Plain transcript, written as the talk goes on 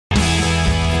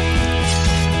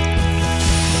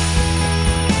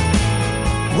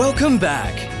Welcome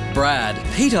back. Brad,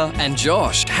 Peter and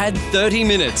Josh had 30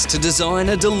 minutes to design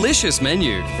a delicious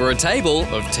menu for a table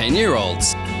of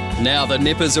 10-year-olds. Now the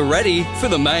nippers are ready for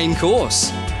the main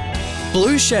course.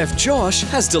 Blue Chef Josh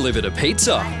has delivered a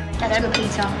pizza. That's good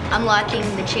pizza. I'm liking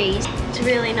the cheese. It's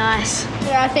really nice.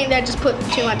 Yeah, I think they just put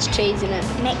too much cheese in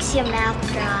it. Makes your mouth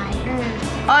dry.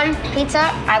 On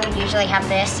pizza, I would usually have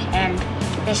this, and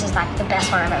this is like the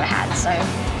best one I've ever had,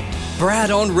 so.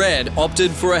 Brad on red opted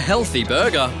for a healthy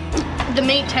burger. The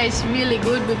meat tastes really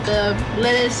good with the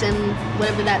lettuce and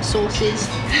whatever that sauce is.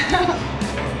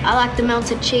 I like the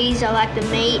melted cheese, I like the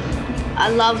meat. I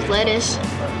love lettuce.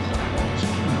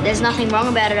 There's nothing wrong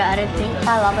about it, I don't think.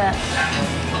 I love it.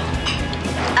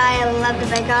 I love the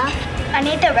burger. I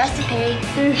need the recipe.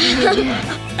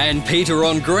 And Peter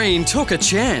on green took a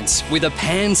chance with a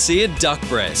pan-seared duck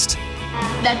breast.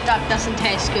 That duck doesn't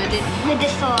taste good. With the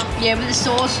sauce. Yeah, with the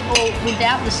sauce or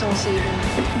without the sauce even.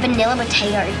 Vanilla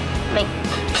potato.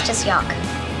 It's just yuck.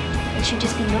 It should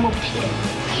just be normal potato.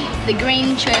 The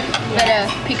green chef better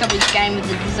pick up his game with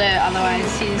the dessert, otherwise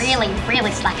he's...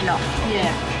 Really slacking off.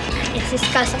 Yeah. It's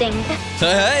disgusting.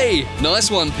 Hey,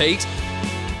 nice one, Pete.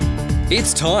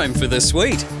 It's time for the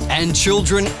sweet, and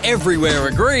children everywhere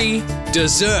agree,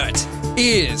 dessert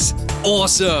is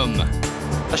awesome.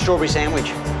 A strawberry sandwich,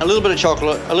 a little bit of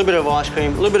chocolate, a little bit of ice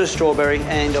cream, a little bit of strawberry,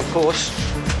 and of course,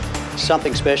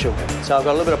 something special. So I've got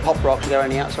a little bit of pop rock to go on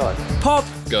the outside. Pop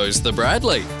goes the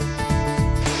Bradley.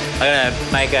 I'm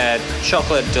gonna make a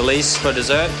chocolate delice for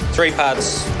dessert. 3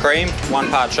 parts cream, 1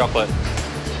 part chocolate.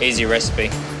 Easy recipe.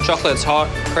 Chocolate's hot,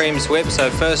 cream's whipped, so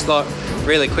first lot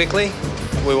really quickly.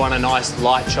 We want a nice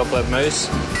light chocolate mousse,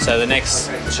 so the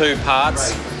next 2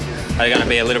 parts are gonna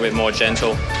be a little bit more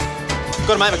gentle.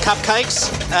 Got to make my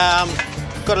cupcakes.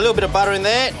 Got a little bit of butter in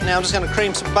there. Now I'm just going to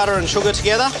cream some butter and sugar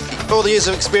together. All the years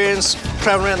of experience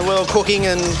travelling around the world cooking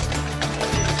and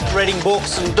reading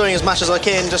books and doing as much as I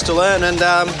can just to learn, and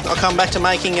I'll come back to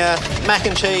making mac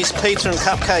and cheese, pizza and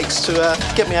cupcakes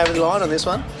to get me over the line on this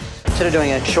one. Instead of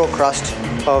doing a short crust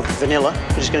of vanilla,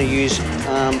 we're just going to use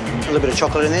a little bit of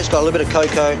chocolate in there. It's got a little bit of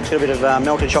cocoa, it's got a bit of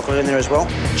melted chocolate in there as well.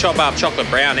 Chop up chocolate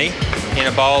brownie. In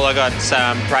a bowl I got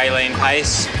some praline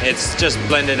paste. It's just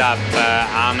blended up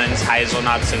almonds,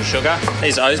 hazelnuts and sugar.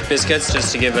 These oat biscuits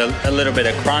just to give a little bit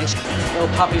of crunch. Little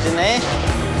puppies in there.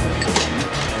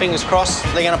 Fingers crossed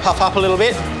they're going to puff up a little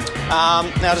bit. Now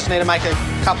I just need to make a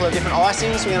couple of different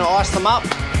icings. We're going to ice them up.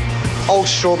 Old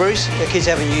strawberries the kids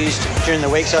haven't used during the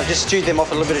week, so I've just stewed them off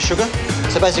with a little bit of sugar.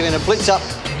 So basically I'm going to blitz up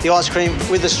the ice cream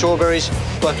with the strawberries,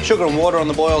 put sugar and water on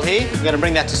the boil here. I'm going to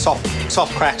bring that to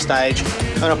soft crack stage.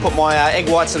 I'm going to put my egg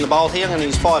whites in the bowl here. I'm going to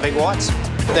use 5 egg whites.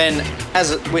 Then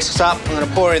as it whisks up, I'm going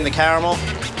to pour in the caramel.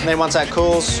 And then once that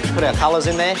cools, put our colours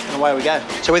in there and away we go.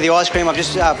 So with the ice cream, I've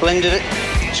just blended it.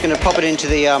 Just going to pop it into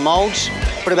the moulds,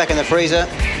 put it back in the freezer,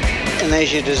 and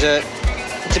there's your dessert.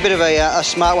 It's a bit of a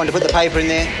smart one to put the paper in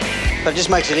there, but it just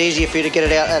makes it easier for you to get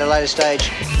it out at a later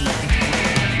stage.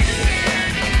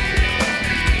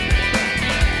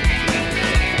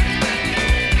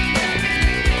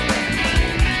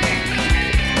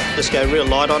 Just go real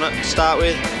light on it to start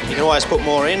with. You can always put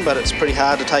more in, but it's pretty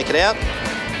hard to take it out.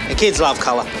 And kids love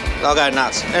colour. They'll go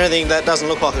nuts. Anything that doesn't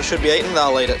look like it should be eaten,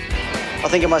 they'll eat it. I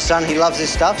think of my son, he loves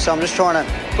this stuff, so I'm just trying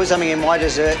to put something in my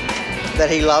dessert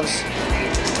that he loves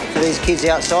for these kids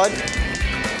outside.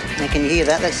 And can you hear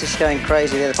that? That's just going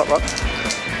crazy there, the pop rock.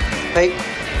 Pete,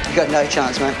 you've got no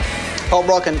chance, mate. Pop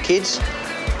rock and kids,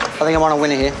 I think I'm on a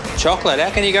winner here. Chocolate,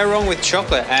 how can you go wrong with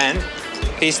chocolate? And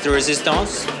piece de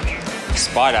resistance,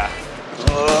 spider.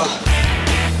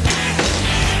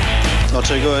 Not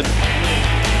too good.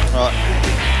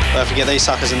 Right, don't forget these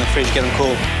suckers in the fridge, get them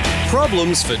cool.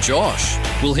 Problems for Josh.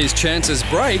 Will his chances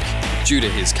break due to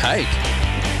his cake?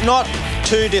 Not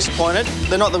too disappointed.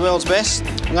 They're not the world's best.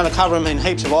 I'm going to cover them in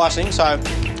heaps of icing, so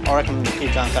I reckon the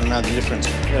kids aren't going to know the difference.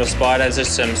 Little spiders,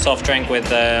 just some soft drink with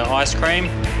the ice cream.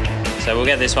 So we'll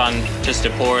get this one just to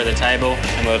pour at the table,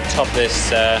 and we'll top this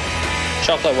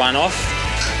chocolate one off.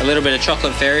 A little bit of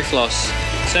chocolate fairy floss.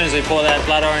 As soon as we pour that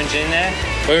blood orange in there,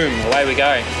 boom, away we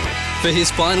go. For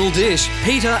his final dish,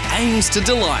 Peter aims to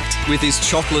delight with his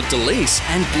chocolate delice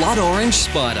and blood orange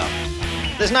spider.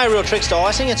 There's no real tricks to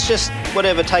icing, it's just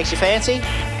whatever takes your fancy.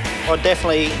 I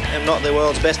definitely am not the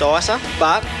world's best icer,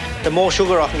 but the more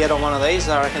sugar I can get on one of these,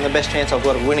 I reckon the best chance I've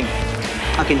got of winning.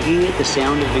 I can hear the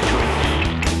sound of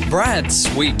victory. Brad's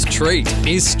sweet treat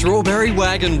is strawberry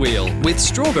wagon wheel with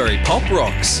strawberry pop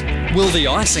rocks. Will the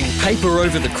icing paper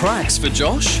over the cracks for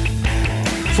Josh?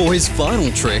 For his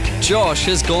final trick, Josh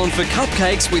has gone for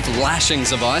cupcakes with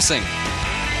lashings of icing.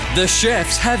 The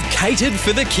chefs have catered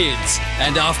for the kids,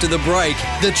 and after the break,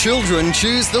 the children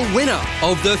choose the winner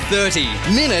of the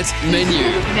 30-minute menu.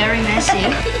 Very messy.